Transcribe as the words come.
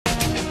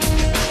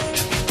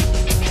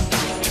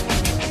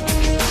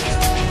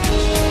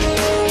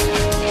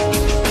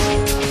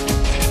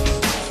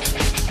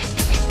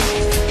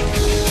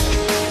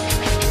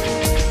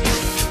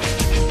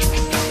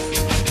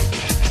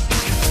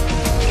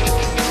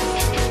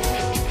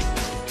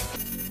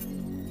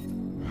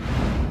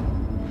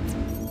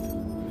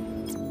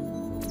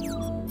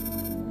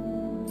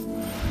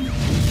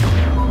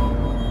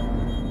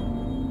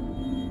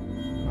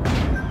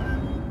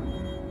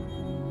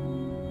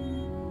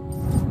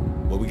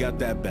Well, we got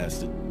that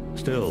bastard.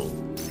 Still,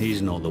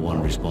 he's not the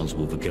one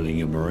responsible for killing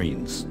your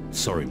Marines.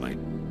 Sorry, mate.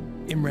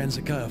 Imran's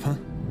a curve, huh?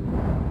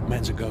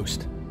 Man's a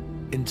ghost.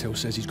 Intel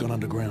says he's gone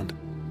underground.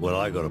 Well,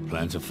 I got a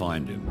plan to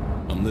find him.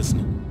 I'm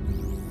listening.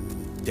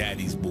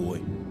 Daddy's boy.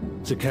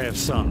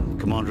 Zakhaev's son,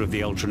 commander of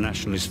the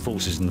ultra-nationalist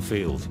forces in the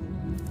field.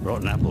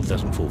 Rotten apple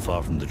doesn't fall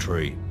far from the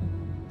tree.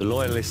 The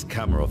loyalist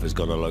Kamarov has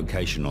got a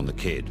location on the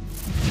kid.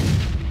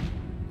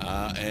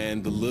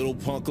 And the little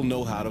punk'll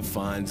know how to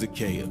find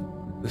Zakhaev.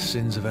 The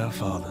sins of our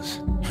fathers.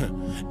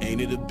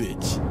 Ain't it a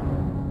bitch?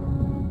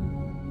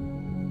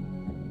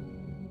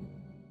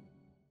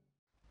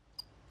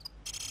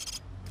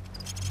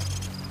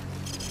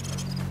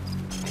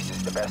 This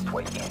is the best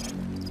way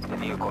in. The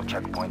vehicle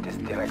checkpoint is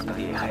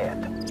directly ahead.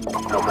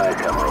 Not bad,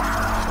 Kamarov.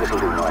 This'll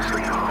do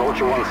nicely.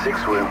 Vulture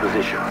 1-6, we're in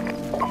position.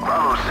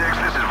 Bravo 6,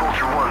 this is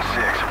Vulture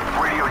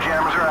 1-6. Radio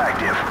jammers are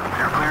active.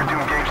 They're cleared to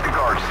engage the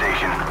guard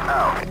station.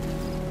 Out.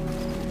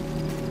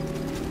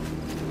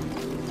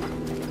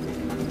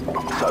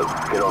 So,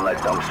 get on that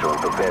dumpster and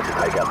prepare to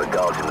take out the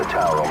guards in the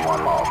tower on my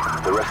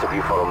mark. The rest of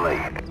you follow me.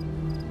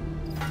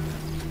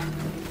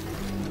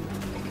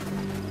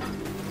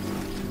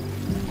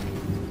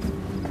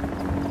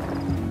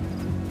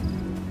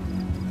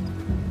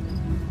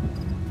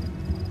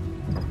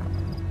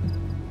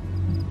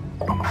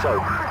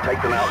 So,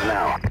 take them out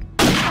now.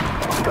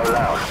 Go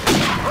loud.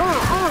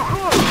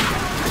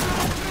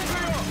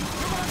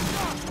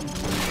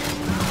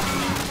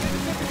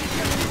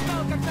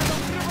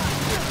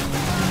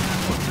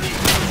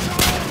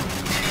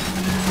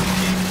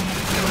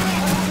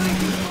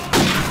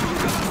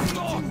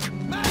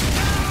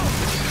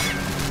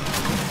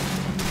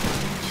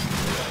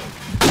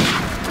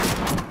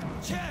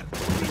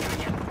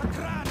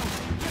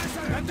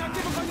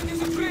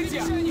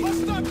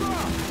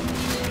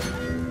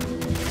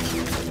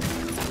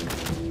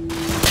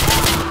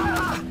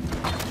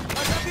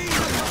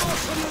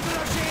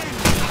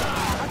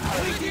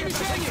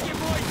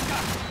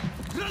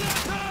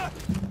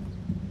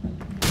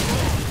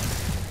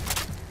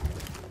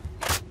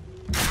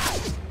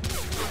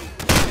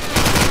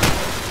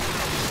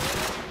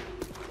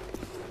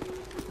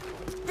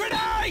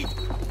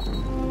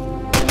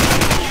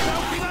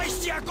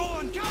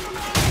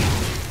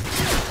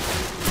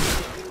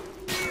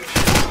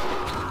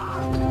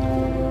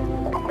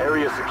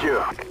 Area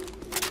secure.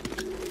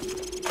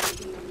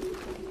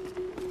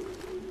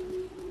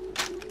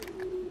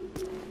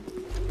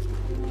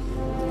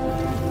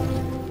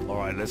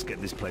 Alright, let's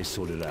get this place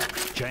sorted out.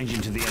 Change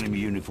into the enemy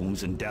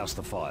uniforms and douse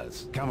the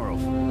fires. Kamarov,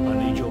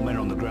 I need your men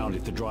on the ground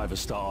if the drivers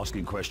start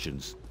asking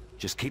questions.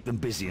 Just keep them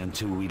busy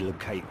until we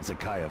locate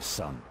Zakhaev's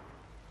son.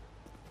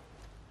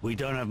 We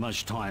don't have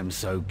much time,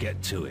 so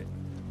get to it.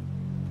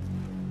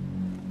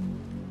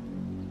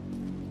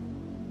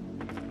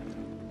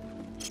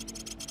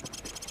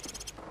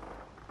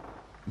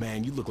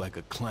 Man, you look like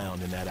a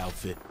clown in that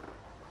outfit.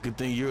 Good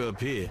thing you're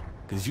up here,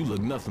 because you look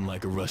nothing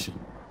like a Russian.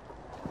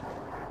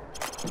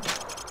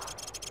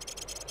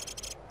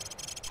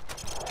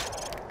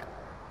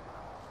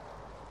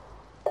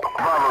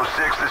 Bravo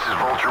 6, this is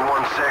Vulture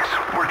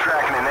 1-6. We're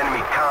tracking an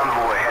enemy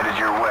convoy headed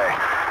your way.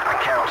 I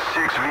count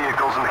 6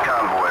 vehicles in the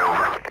convoy,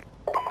 over.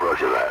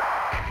 Roger that.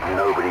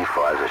 Nobody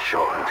fires a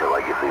shot until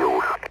I give the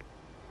order.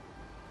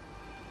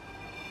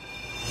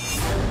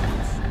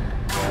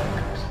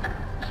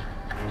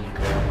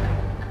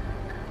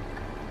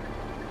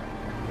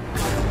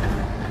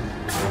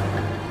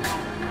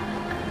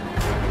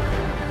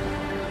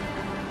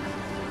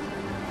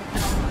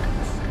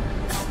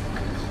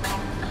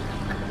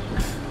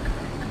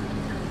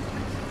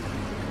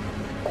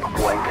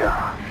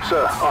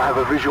 Sir, I have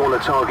a visual on the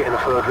target in the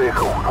third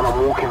vehicle, and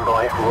I'm walking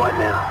by it right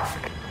now.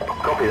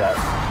 Copy that.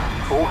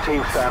 All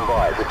teams stand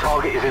by. The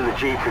target is in the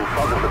Jeep in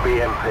front of the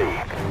BMP.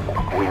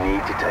 We need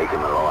to take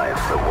him alive,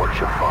 so watch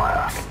your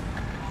fire.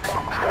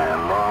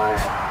 Stand by.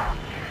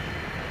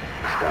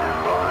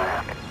 Stand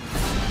by.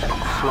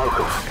 Smoke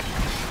him.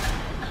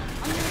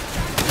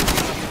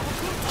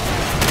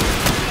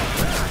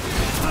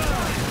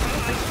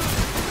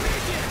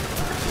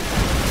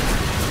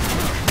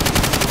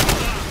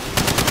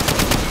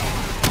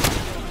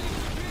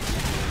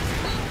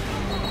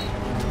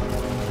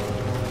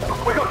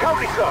 We got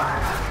company, sir!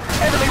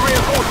 Enemy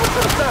reinforcements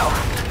to the south!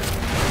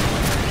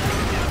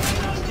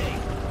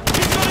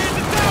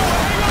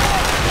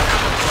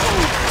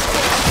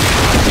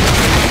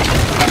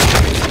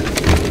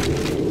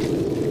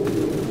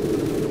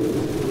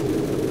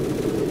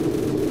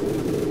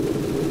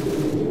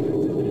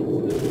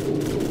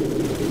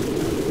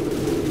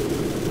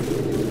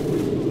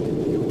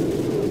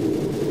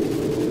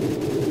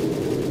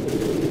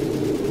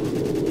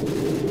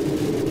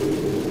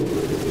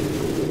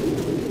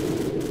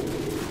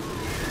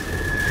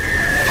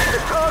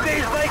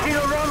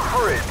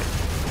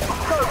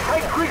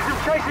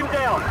 Chase him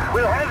down.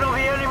 We'll handle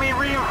the enemy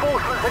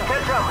reinforcements and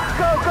catch up.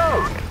 Go,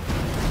 go!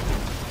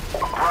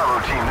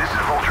 Bravo team, this is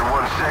Vulture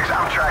 1-6.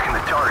 I'm tracking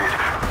the target.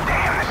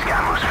 Damn, this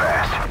guy moves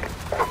fast.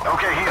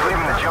 Okay, he's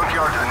leaving the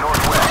junkyard to the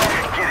northwest.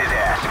 Get his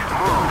ass.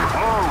 Move,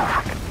 move!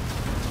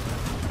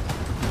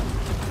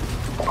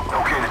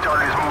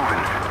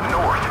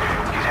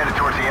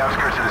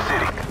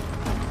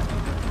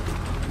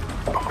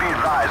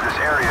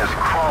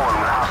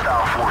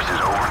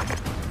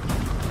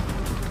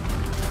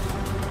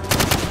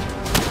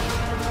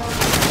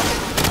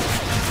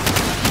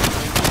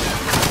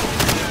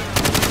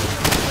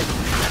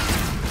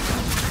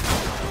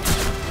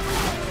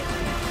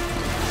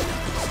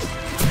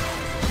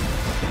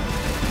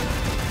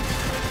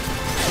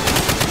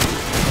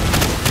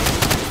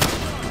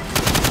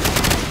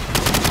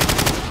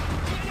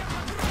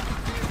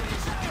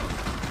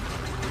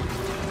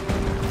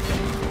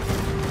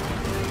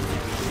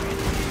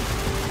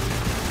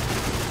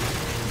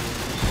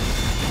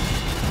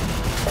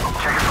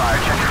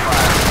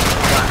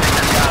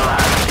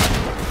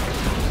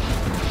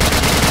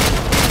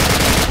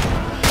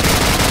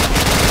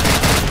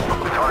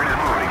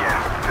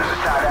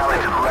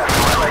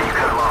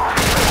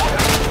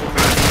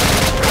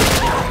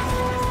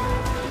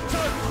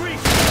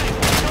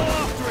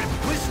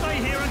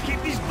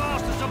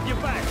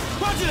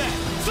 Roger that!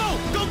 So,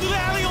 go through the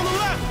alley on the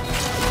left!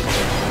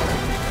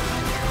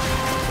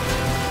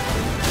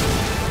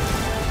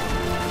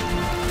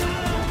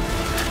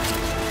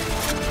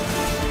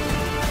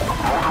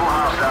 Multiple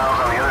hostiles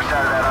on the other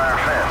side of that iron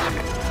fence.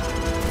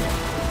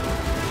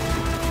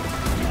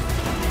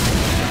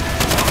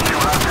 Two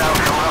hostiles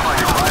coming up on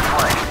your right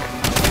flank.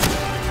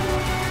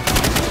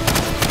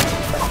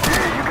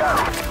 Yeah, you got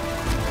them.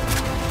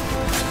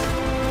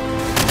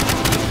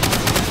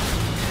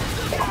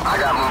 I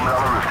got movement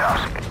on the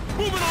rooftops.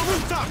 Moving on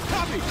rooftop,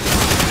 copy!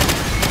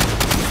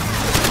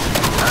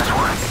 Nice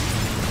work.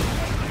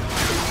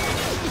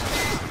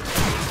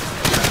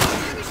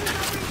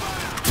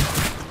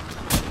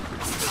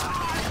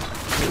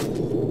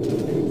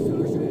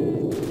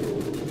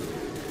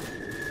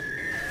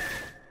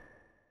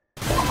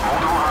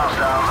 Multiple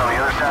hostiles on the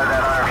other side of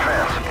that iron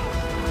fence.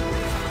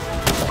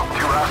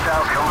 Two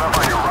hostiles coming up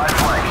on your right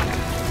flank.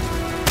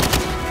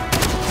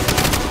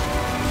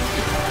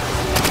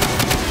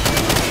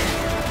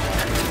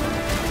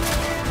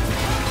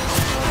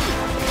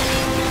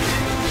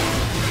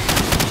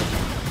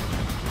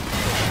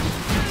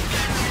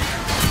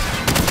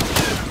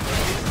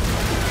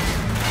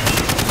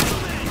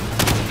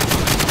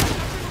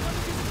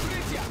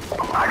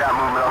 I got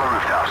movement on the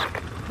rooftops.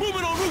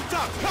 Moving on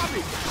rooftop,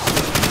 copy!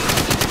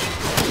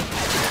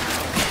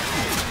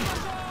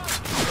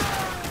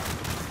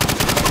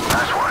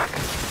 Nice work.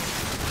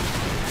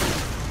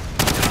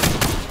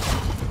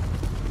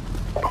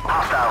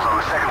 Hostiles on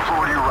the second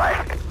floor to your right.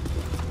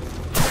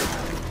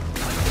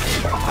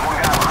 One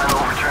guy behind the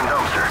overturned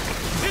dumpster.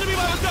 Enemy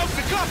by the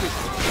dumpster, copy!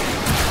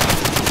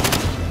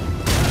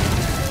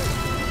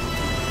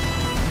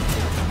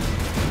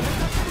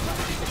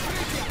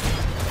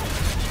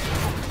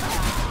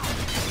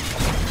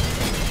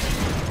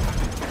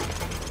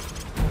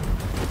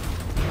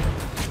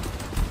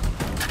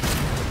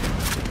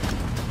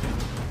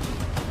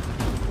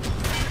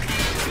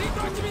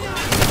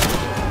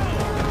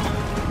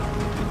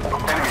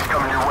 Enemies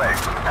coming your way.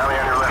 Alley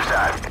on your left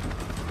side.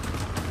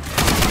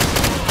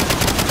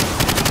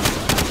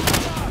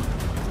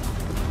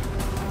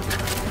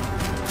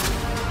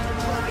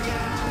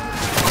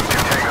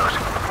 Two tangos.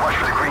 Watch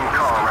for the green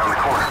car around the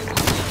corner.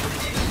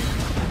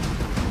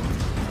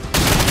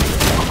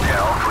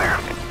 Yeah, all clear.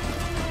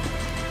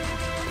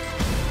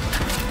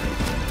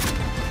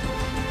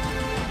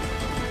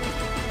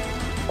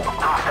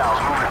 Hostiles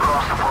moving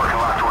across the parking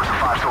lot towards the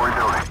 5-story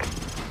building.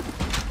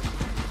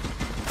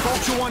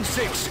 Vulture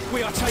 1-6, we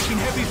are taking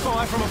heavy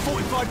fire from a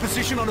fortified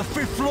position on the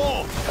 5th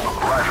floor.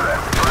 Roger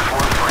that. First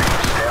one free.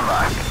 Stand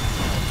by.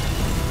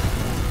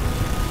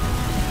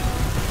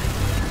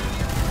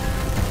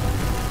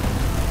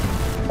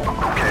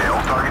 Okay,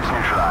 all targets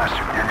neutralized.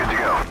 You're good to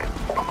go.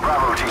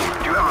 Bravo team,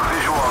 do you have a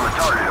visual on the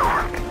target,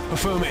 over?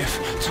 Affirmative.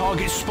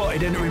 Target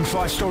spotted entering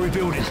 5-story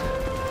building.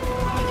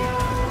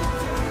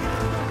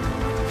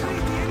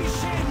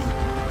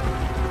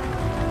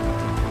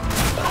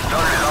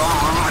 Target is on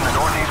the move in the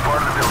northeast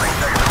part of the building,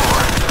 second floor.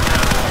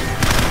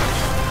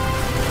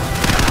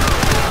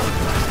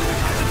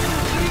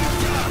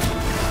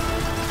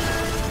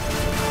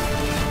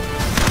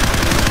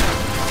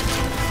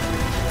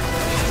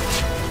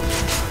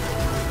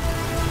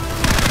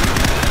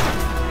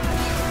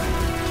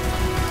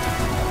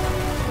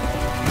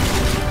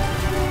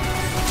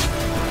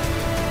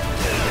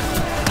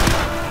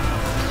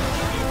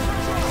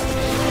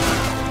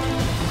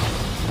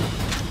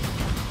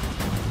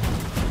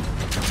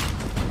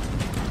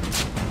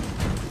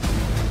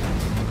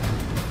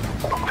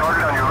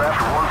 Target on your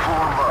left, one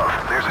floor above.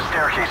 There's a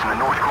staircase in the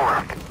north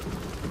corner.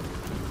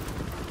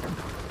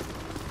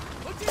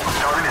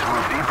 Target has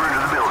moved deeper into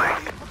the building.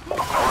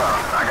 Hold on,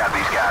 I got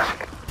these guys.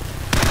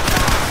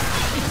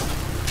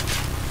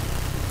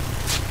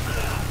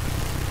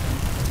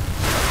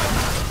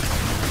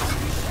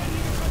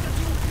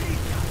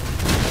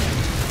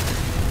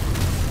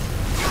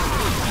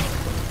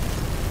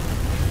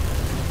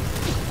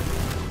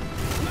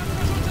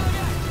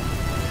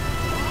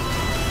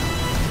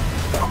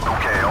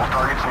 Okay, all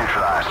targets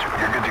neutralized.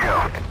 You're good to go.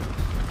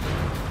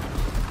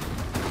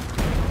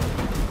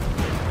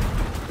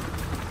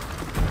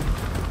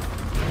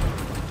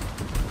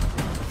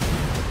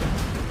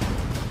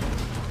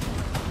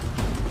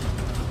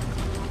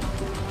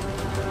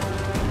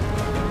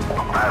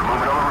 Alright,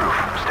 moving on the roof.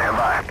 Stand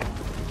by.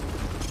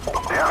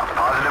 Yeah,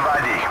 positive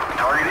ID.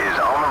 Target is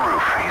on the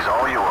roof. He's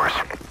all yours.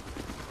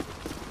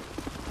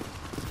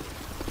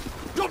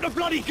 Drop the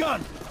bloody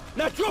gun!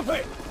 Now drop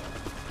it!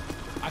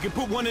 I can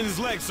put one in his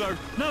leg, sir.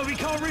 No, we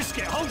can't risk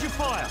it. Hold your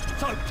fire.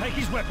 So, take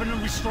his weapon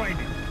and restrain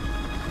him.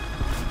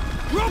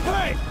 Drop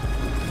it!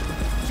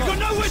 You've got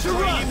nowhere to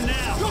run!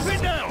 Now. Drop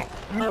it now!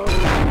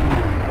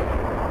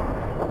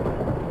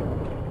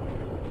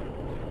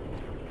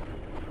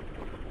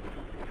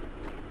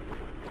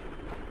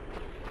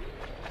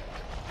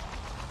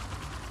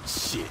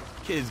 Shit,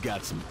 kid's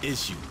got some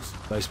issues.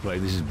 Base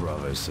plate, this is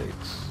Bravo 6.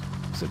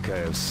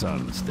 Zakaev's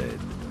son's dead.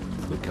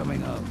 We're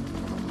coming up.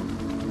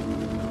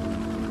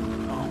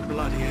 Oh,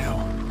 bloody hell.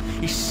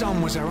 His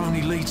son was our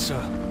only lead,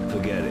 sir.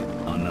 Forget it.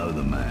 I know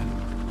the man.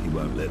 He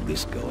won't let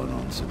this go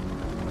unanswered.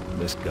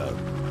 Let's go.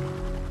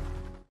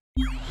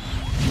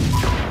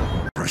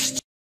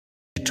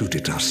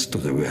 Prostituted us to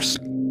the West,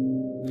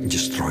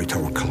 destroyed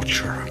our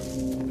culture,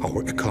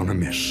 our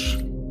economies,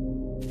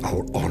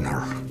 our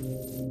honor.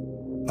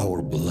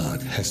 Our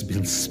blood has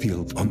been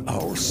spilled on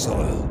our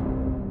soil.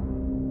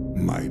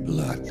 My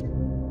blood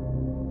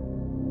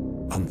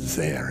on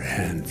their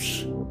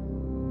hands.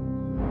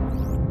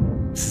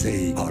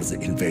 They are the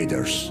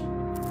invaders.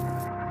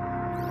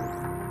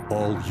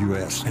 All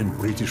US and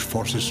British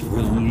forces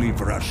will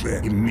leave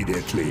Russia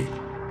immediately,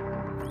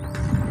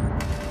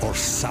 or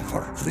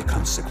suffer the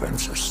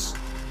consequences.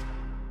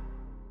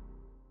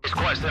 It's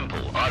quite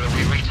simple. Either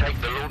we retake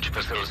the launch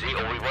facility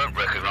or we won't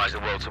recognize the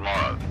world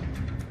tomorrow.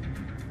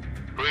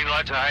 Green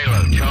light to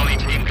Halo. Charlie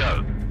team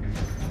go.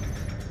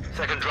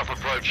 Second drop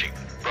approaching.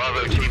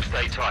 Bravo team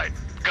stay tight.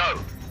 Go!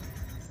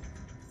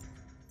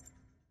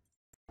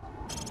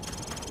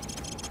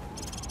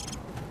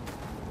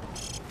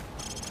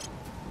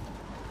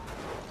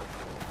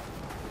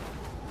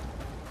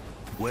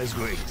 Where's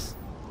Griggs?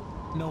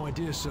 No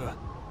idea, sir.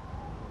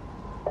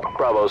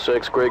 Bravo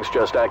 6, Griggs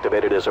just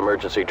activated his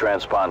emergency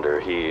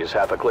transponder. He's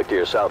half a click to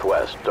your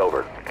southwest.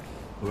 Over.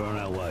 We're on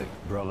our way.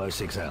 Bravo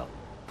 6 out.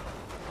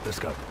 Let's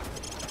go.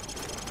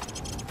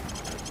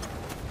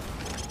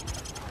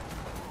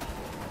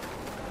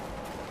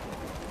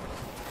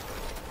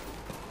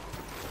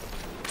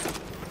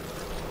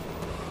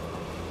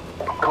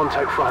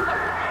 Contact front.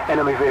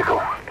 Enemy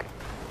vehicle.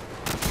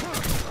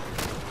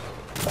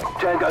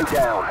 Tango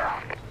down.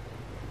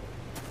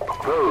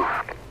 Move.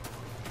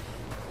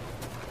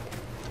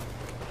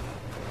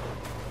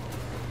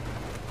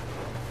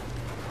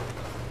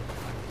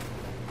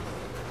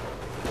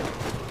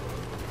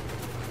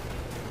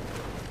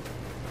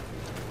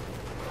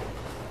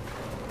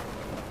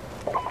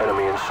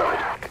 Enemy inside.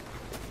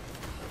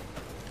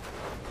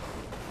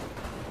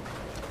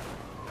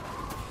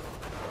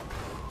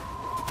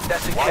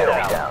 That's a kill.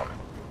 Enemy down.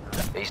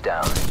 He's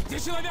down.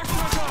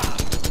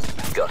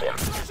 Got him.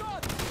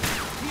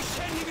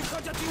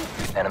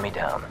 Enemy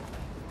down.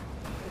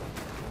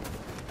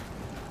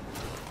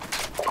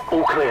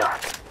 All clear.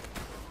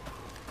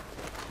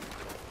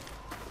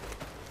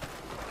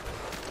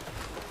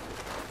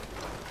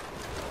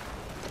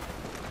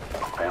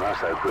 They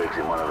must have Griggs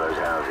in one of those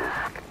houses.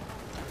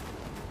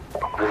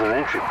 There's an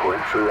entry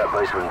point through that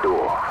basement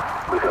door.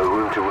 We go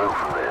room to room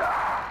from there.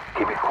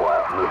 Keep it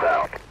quiet and move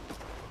out.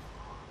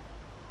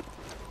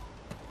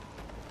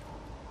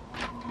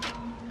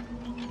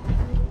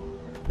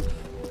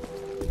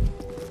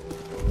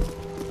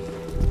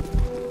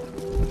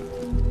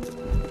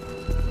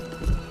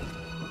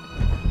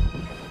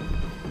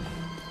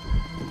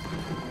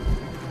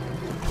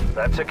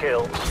 That's a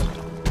kill.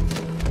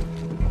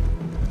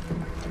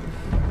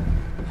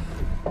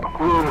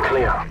 Room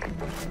clear.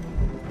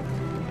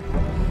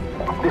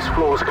 This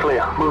floor's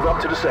clear. Move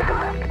up to the second.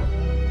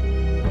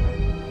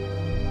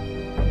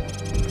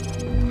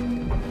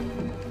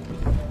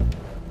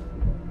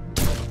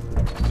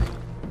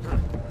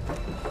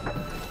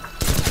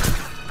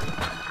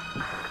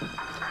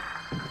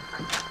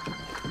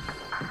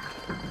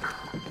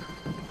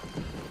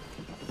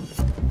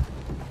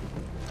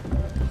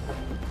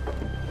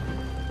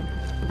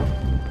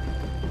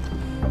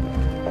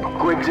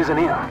 Griggs isn't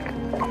here.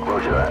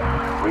 Roger that.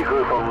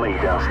 Regroup on me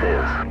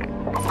downstairs.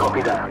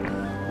 Copy that.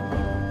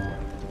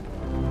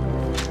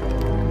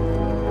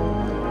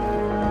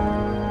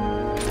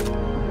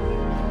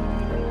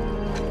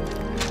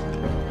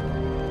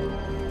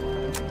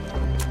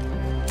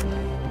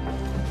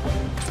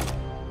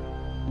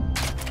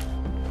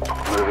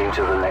 Moving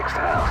to the next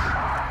house.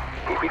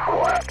 Keep it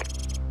quiet.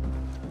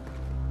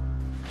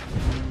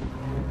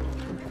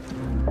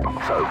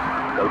 So,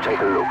 go take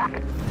a look.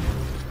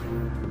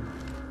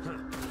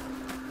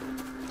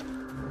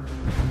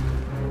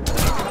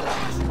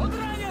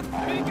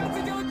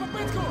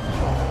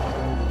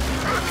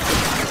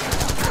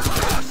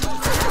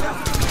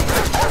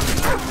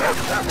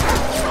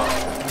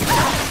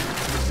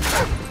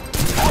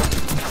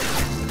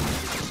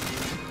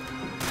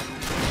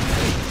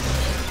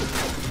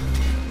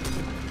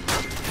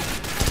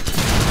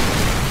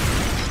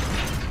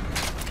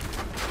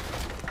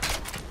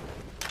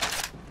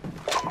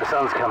 The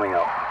sun's coming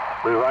up.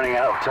 We're running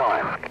out of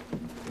time.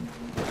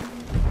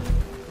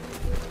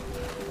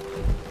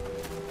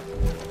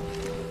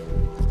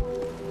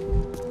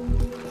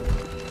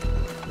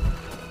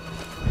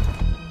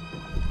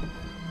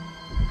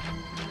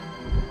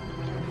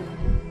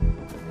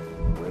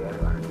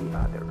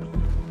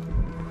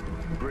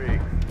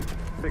 Briggs,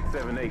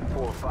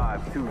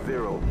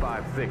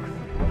 678-452056.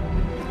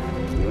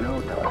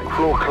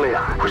 Floor clear.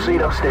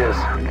 Proceed upstairs.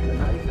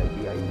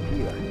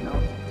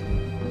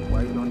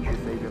 Why don't you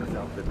save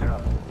yourself the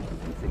trouble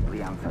and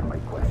simply answer my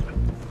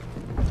questions?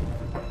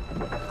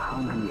 How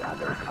many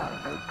others are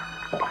there?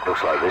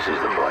 Looks like this is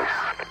the place.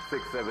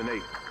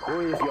 678. Who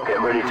is your...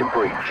 Get ready to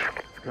breach.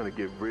 It's gonna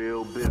get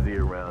real busy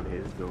around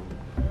here soon.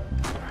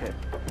 If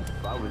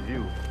I was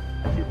you,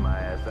 Get my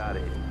ass out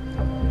of here.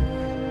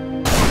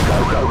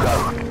 Go, go,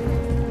 go.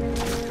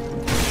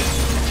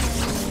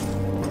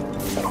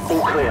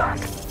 clear.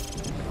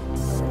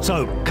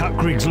 So, cut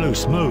Griggs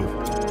loose, move.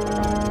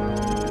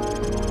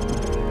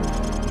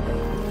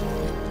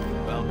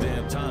 About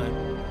damn time.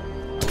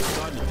 I was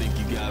starting to think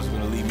you guys were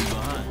gonna leave me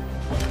behind.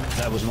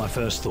 That was my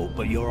first thought,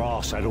 but your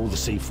ass had all the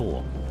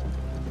C4.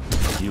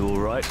 You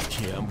alright?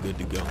 Yeah, I'm good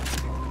to go.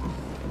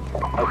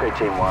 Okay,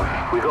 Team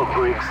 1. We've got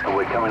Griggs and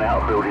we're coming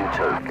out of Building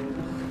 2.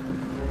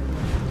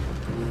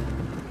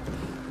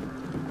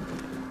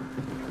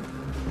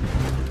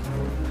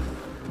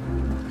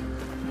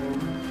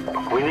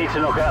 We need to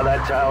knock out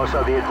that tower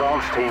so the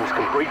advanced teams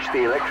can breach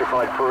the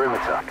electrified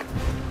perimeter.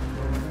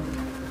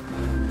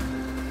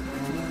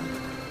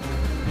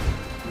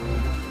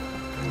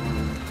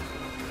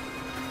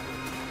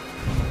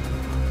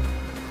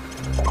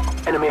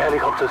 Enemy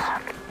helicopters.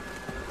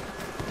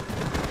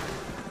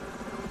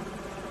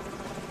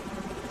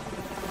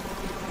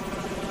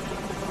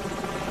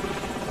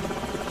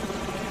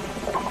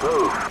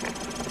 Move.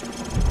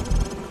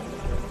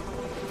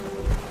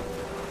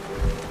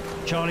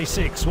 Charlie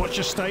 6, what's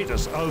your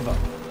status? Over.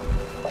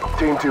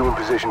 Team 2 in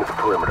position at the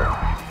perimeter.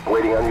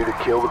 Waiting on you to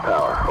kill the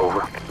power.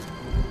 Over.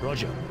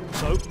 Roger.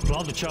 So,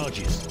 plant the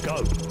charges.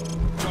 Go.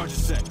 Charge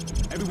is set.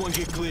 Everyone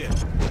get clear.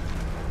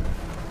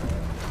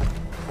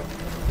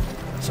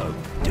 So,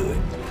 do it.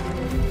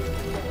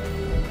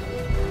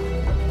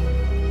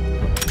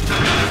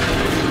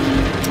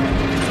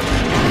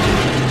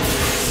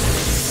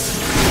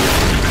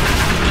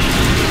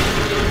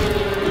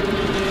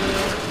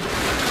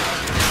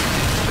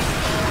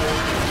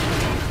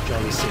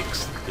 Charlie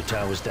 6, the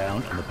tower's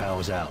down and the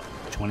power's out.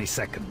 20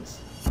 seconds.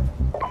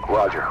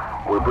 Roger.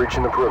 We're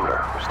breaching the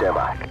perimeter. Stand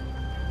by.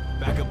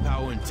 Backup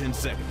power in 10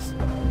 seconds.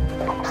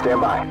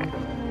 Stand by.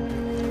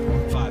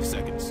 5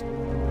 seconds.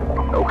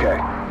 Okay.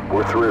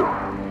 We're through.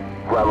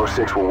 Bravo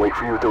 6 will wait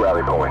for you at the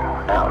rally point.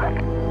 Out.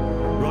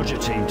 Roger,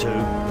 Team 2.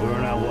 We're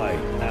on our way.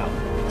 Out.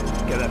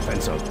 Get that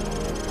fence open.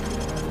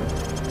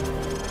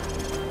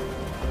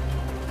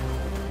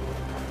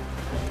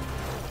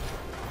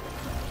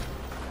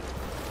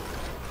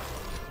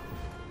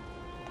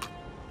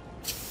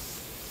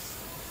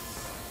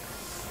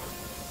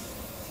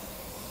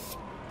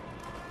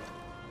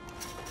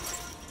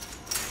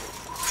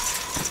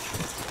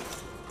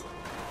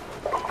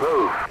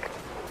 Move.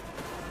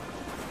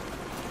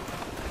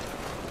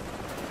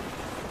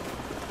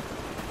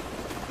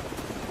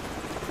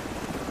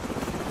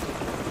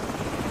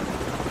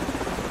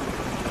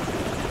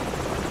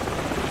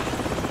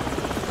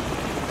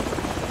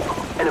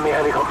 Enemy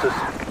helicopters.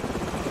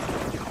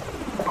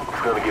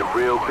 It's gonna get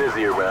real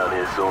busy around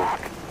here soon.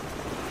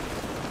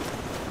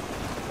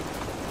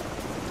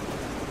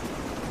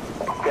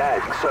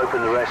 Guys,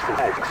 open the rest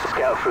and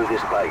scout through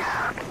this base.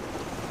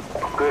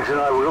 Griggs and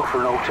I will look for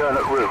an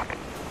alternate route.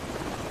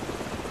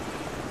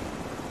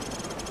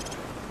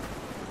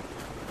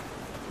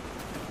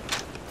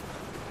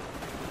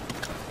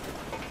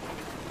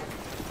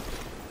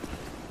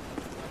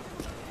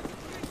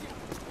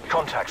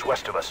 Contacts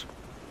west of us.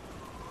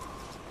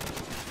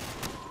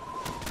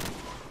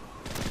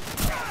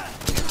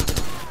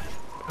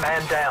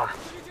 Man down.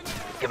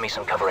 Give me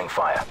some covering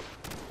fire.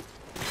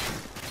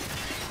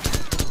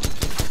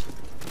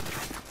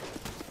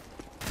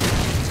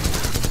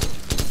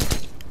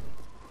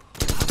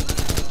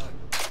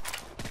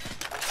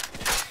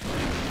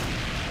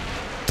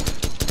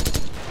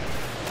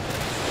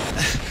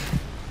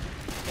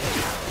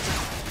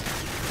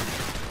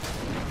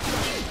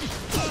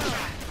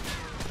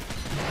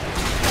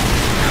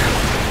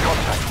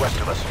 West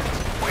of us.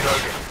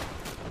 Reloading.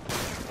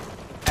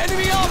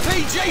 Enemy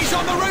RPGs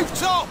on the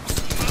rooftops!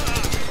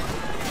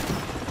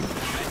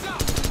 Heads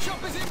up!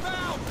 Choppers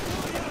inbound!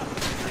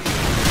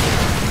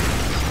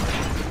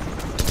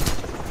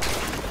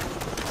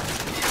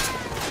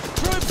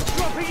 Troops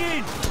dropping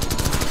in!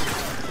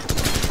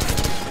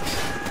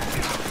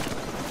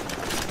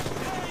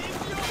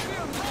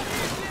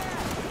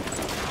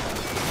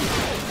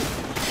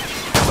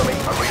 Cover me,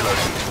 I'm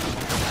reloading.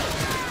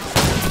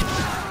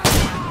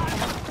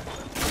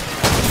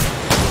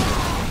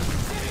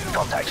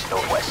 Contacts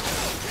northwest.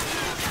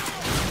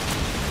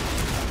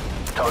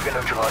 Target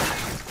neutralized.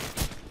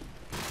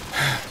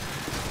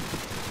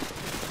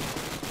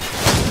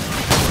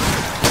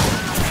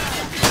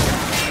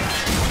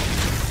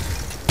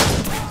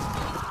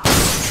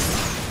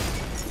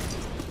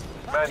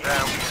 Man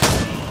down.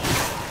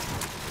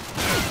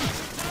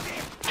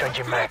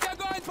 Changing mag.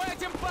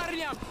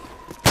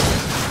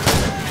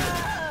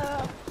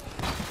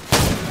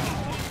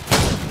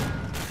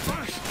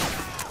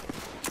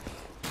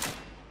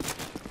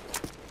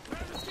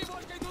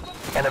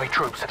 Enemy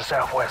troops to the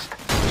southwest.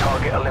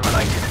 Target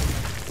eliminated.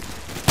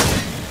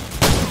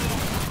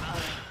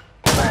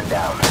 Man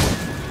down.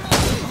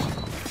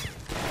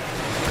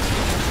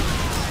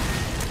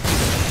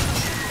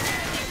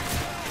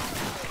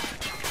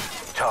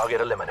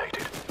 Target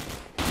eliminated.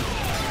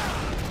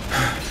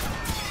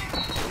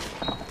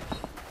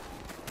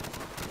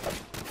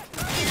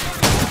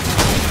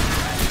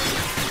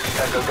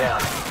 Tango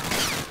down.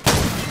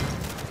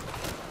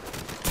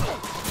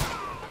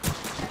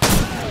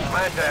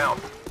 Man down.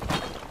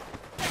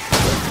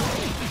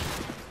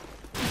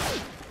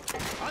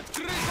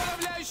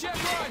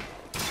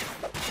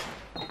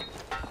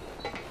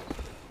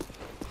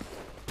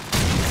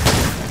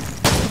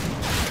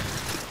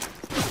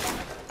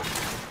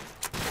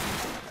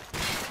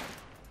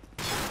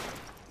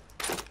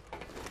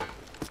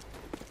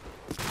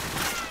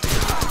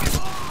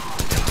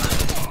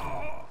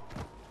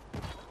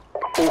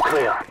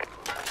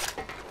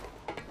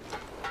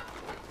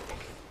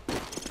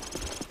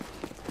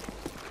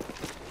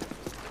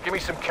 Give me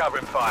some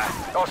covering fire.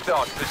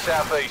 Hostiles to the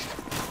southeast.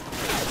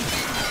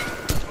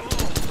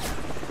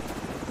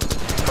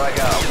 Frag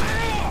out.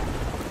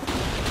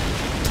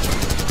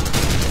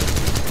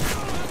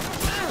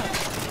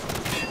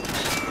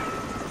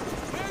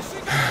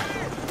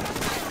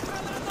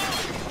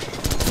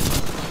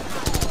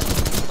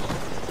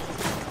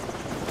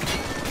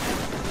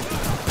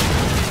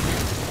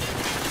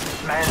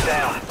 Man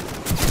down.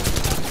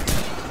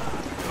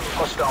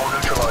 Hostile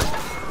neutralized.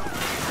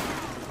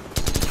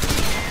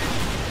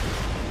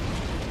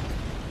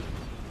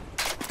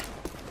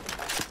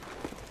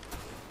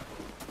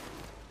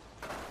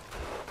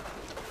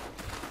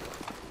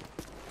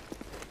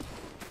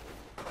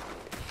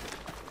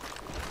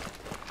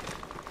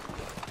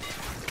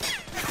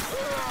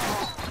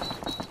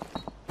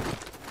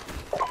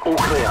 All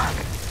clear.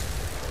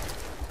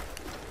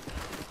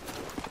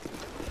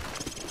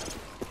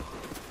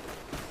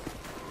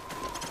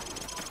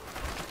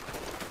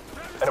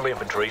 Enemy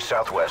infantry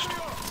southwest.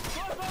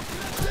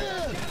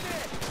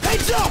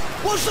 Heads up!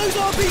 Watch those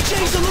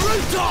RPGs on the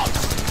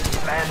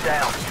rooftops! Man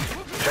down.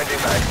 Changing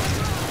back.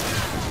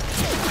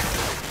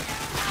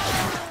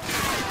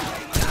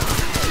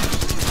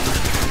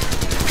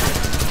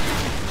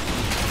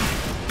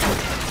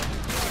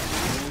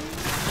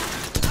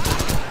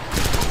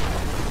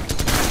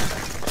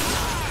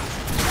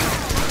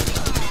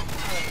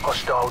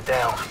 Hostile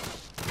down.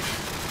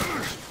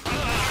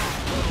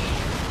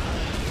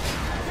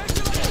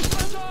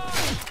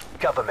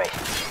 Cover me.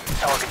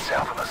 Target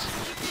south of us.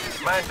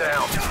 Man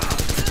down.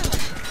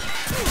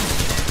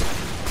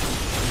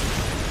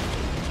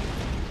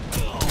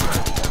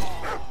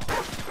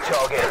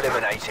 Target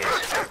eliminated.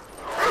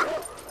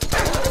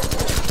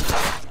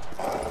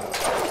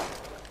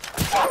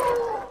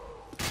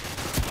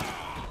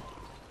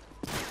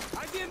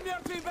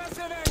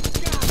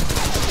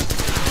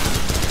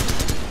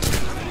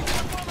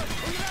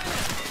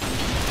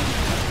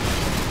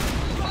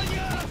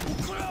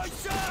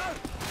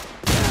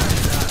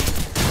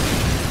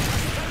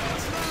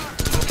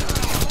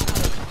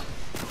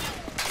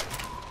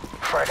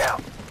 Frag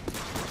out.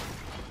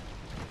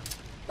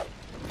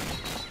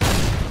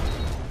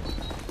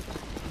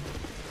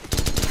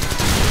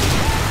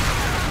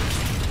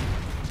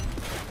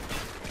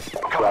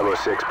 Bravo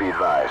 6, be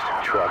advised.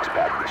 Trucks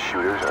packed with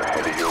shooters are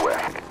headed your way.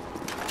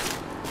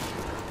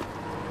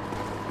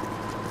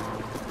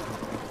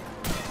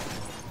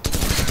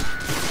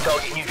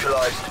 Target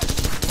neutralized.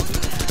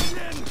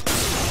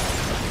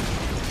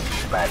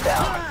 Man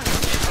down.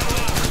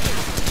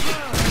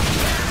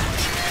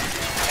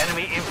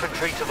 Enemy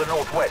infantry to the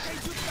northwest.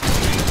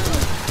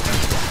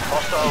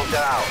 Hostile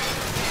down.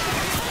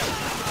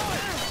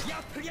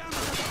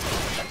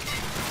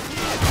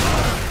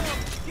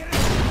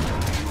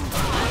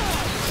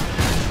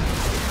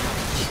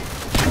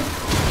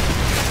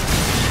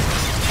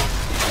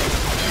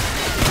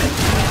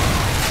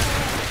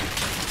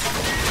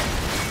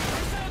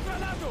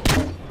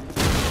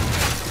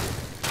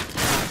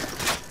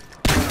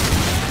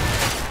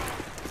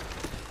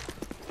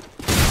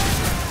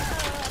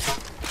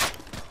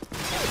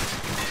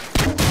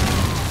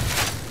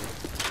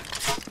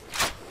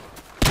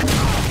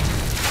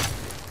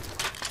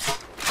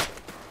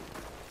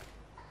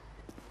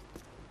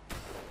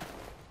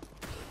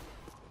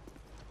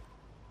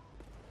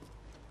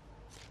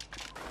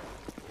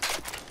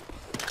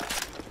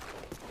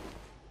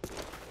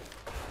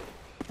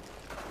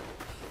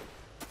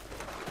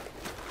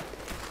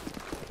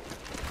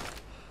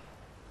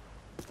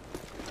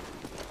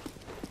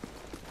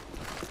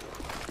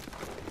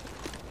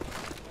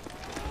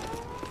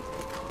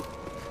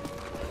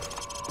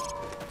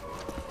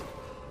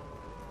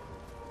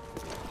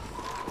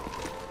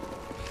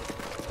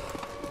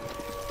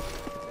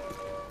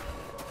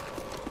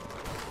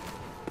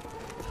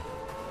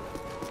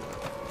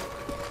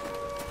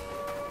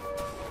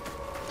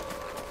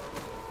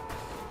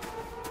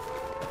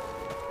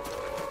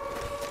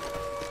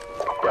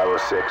 Bravo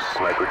 6,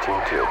 Sniper Team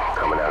 2,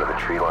 coming out of the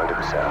tree line to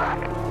the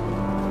south.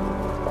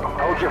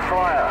 Hold your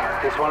fire.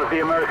 It's one of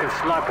the American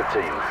sniper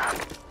teams.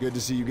 Good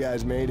to see you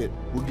guys made it.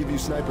 We'll give you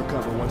sniper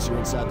cover once you're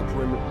inside the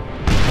perimeter.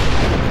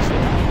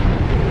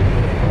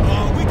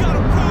 Oh, we got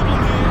a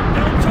problem here!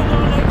 Delta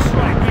 1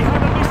 X-ray, we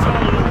have a missile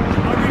launch.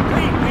 I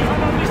repeat, we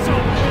have a missile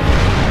launch.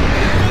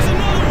 There's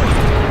another one!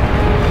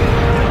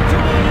 Delta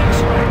 1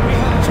 X-ray, we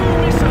have 2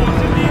 missiles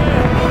in the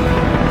air.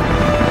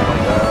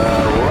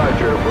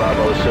 Roger,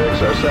 Bravo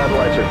 6. Our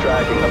satellites are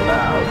tracking them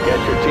now. Get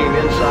your team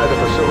inside the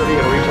facility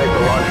and retake the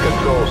launch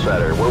control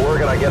center. We're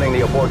working on getting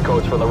the abort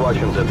codes from the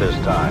Russians at this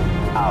time.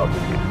 Out.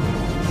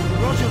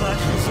 Roger that.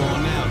 It's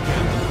on now,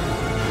 Captain.